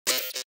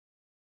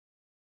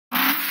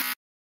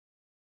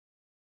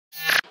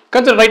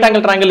Consider right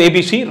angle triangle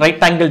ABC,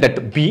 right angled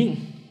at B.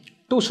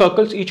 Two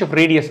circles, each of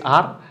radius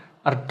R,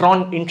 are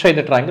drawn inside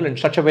the triangle in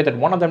such a way that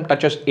one of them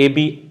touches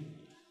AB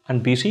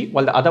and BC,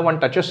 while the other one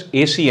touches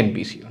AC and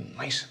BC.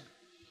 Nice.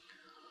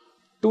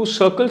 Two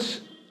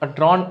circles are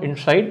drawn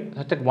inside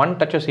such that one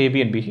touches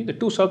AB and BC. The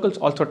two circles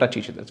also touch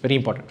each other. It's very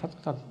important.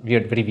 That's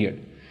weird, very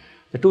weird.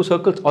 The two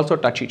circles also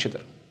touch each other.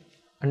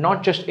 And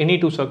not just any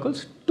two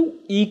circles, two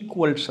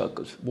equal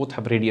circles. Both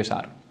have radius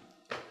R.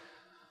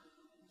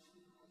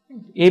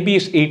 AB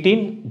is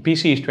 18,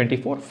 BC is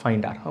 24,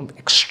 find R.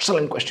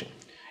 Excellent question.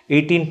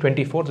 18,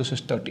 24, this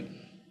is 30.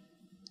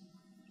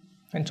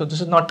 And so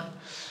this is not,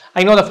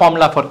 I know the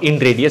formula for in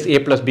radius, A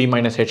plus B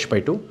minus H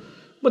by 2,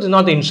 but it's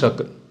not the in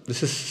circle.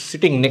 This is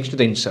sitting next to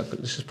the in circle.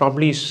 This is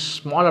probably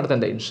smaller than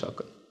the in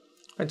circle.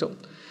 And so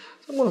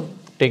I'm going to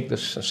take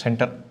this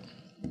center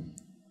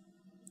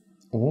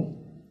O,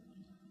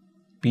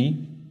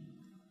 P,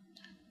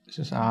 this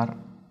is R,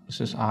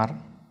 this is R,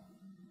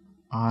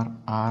 R,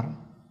 R,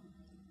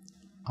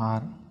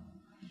 R,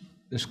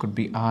 this could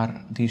be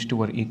R, these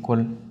two are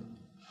equal,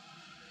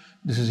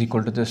 this is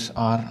equal to this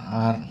R,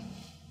 R,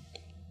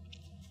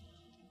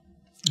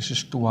 this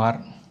is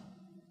 2R,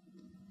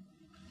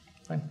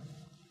 fine.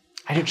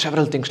 I did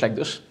several things like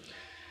this,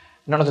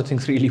 none of the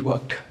things really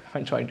worked,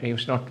 and so I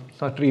was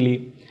not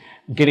really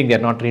getting there,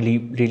 not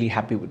really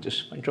happy with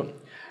this, and so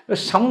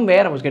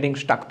somewhere I was getting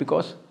stuck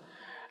because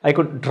I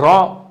could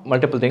draw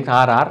multiple things,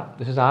 R,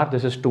 this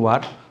is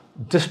 2R,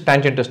 this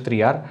tangent is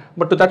 3R,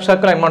 but to that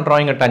circle I am not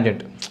drawing a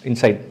tangent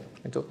inside.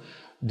 And so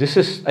this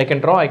is, I can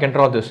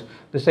draw this.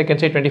 This I can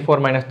say 24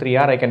 minus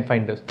 3R, I can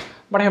find this.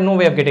 But I have no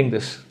way of getting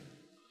this.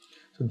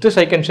 So this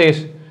I can say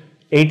is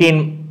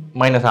 18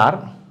 minus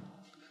R.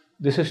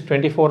 This is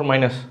 24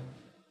 minus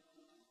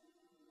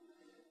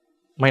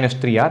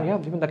 3R. Yeah,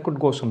 even that could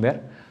go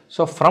somewhere.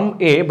 So from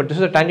A, but this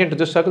is a tangent to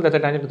this circle, that's a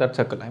tangent to that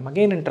circle. I am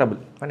again in trouble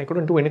and I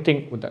couldn't do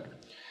anything with that.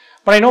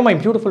 But I know my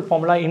beautiful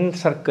formula in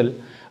circle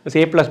is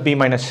A plus B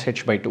minus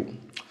H by 2.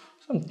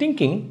 So I am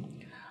thinking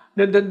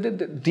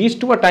these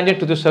two are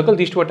tangent to this circle,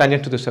 these two are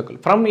tangent to this circle.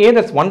 From A,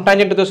 that's one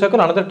tangent to the circle,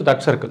 another to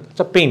that circle.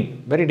 It's a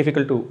pain, very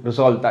difficult to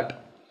resolve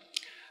that.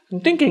 I'm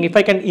thinking if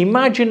I can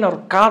imagine or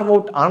carve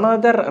out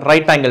another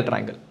right angle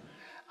triangle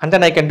and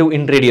then I can do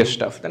in radius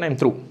stuff, then I'm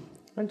through.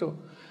 And so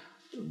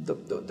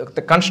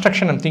the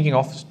construction I'm thinking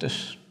of is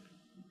this.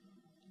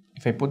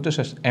 If I put this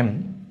as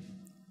M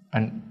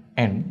and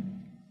N,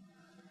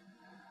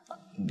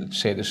 let's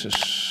say this is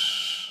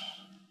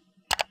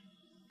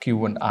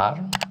Q and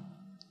R.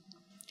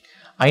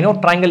 I know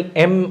triangle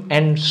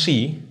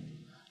MNC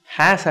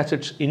has as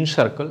its in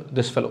circle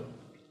this fellow,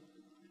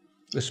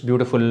 this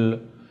beautiful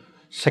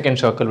second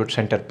circle with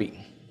center P.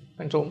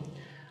 And so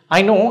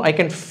I know I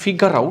can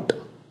figure out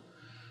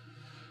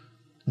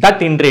that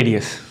in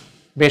radius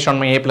based on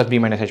my A plus B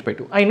minus H by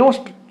 2. I know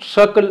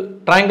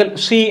triangle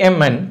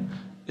CMN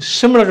is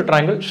similar to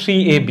triangle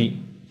CAB.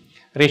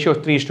 Ratio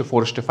of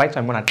 3:4:5, so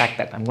I'm going to attack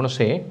that. I'm going to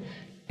say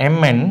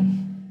MN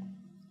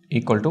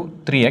equal to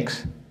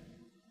 3x,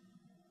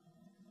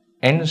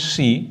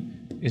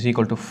 NC is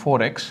equal to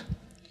 4x,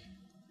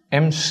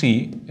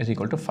 MC is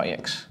equal to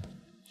 5x.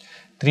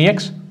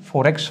 3x,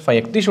 4x,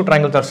 5x. These two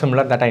triangles are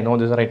similar, that I know.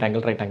 This is a right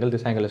angle,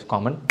 this angle is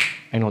common.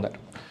 I know that.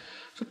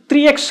 So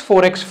 3x,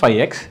 4x,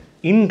 5x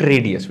in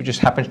radius, which just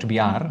happens to be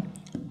R,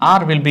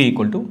 R will be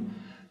equal to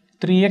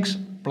 3x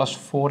plus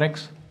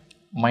 4x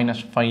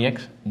minus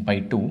 5x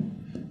by 2,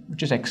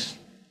 which is x.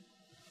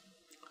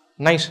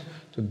 Nice.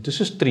 So this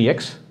is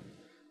 3x,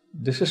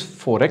 this is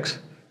 4x,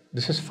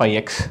 this is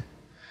 5x,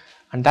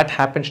 and that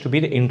happens to be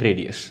the in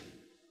radius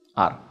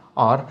R.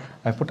 Or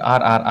I put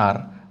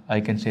R, I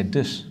can say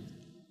this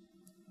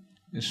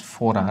is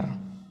 4R,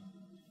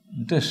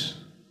 this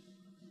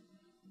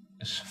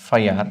is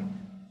 5R,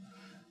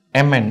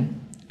 MN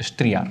is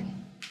 3R.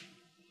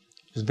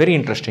 It's very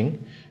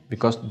interesting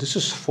because this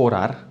is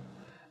 4R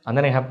and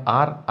then I have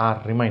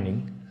R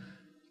remaining.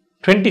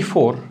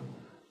 24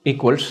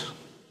 equals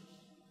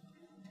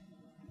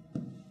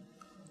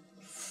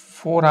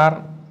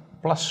 4R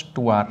plus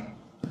 2R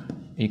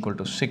equal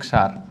to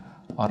 6R,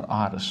 or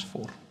R is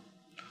 4.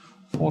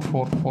 4,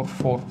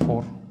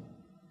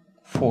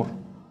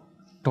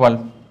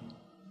 12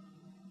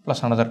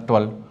 plus another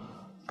 12.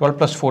 12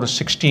 plus 4 is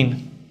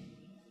 16.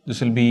 This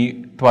will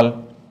be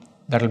 12.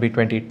 That will be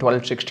 20.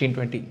 12, 16,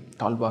 20.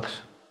 It all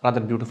works rather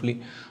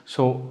beautifully.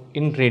 So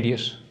in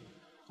radius,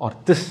 or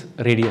this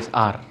radius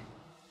R,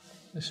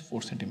 is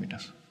 4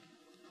 centimeters.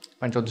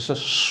 And so this is a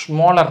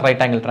smaller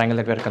right angle triangle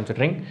that we are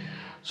considering.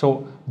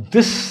 So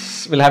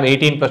this will have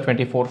 18 plus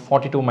 24,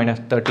 42 minus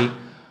 30,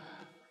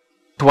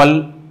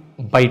 12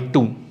 by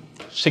 2,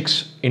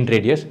 6 in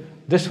radius.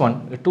 This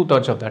one,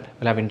 2/3 of that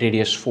will have in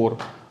radius 4,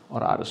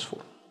 or R is 4.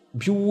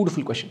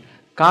 Beautiful question.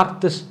 Carve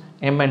this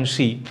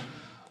MNC.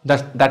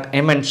 That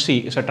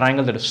MNC is a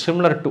triangle that is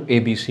similar to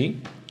ABC.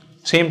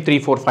 Same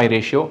 3:4:5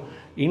 ratio.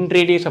 In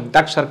radius of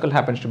that circle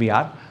happens to be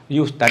R.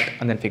 Use that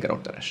and then figure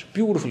out the rest.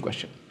 Beautiful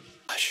question.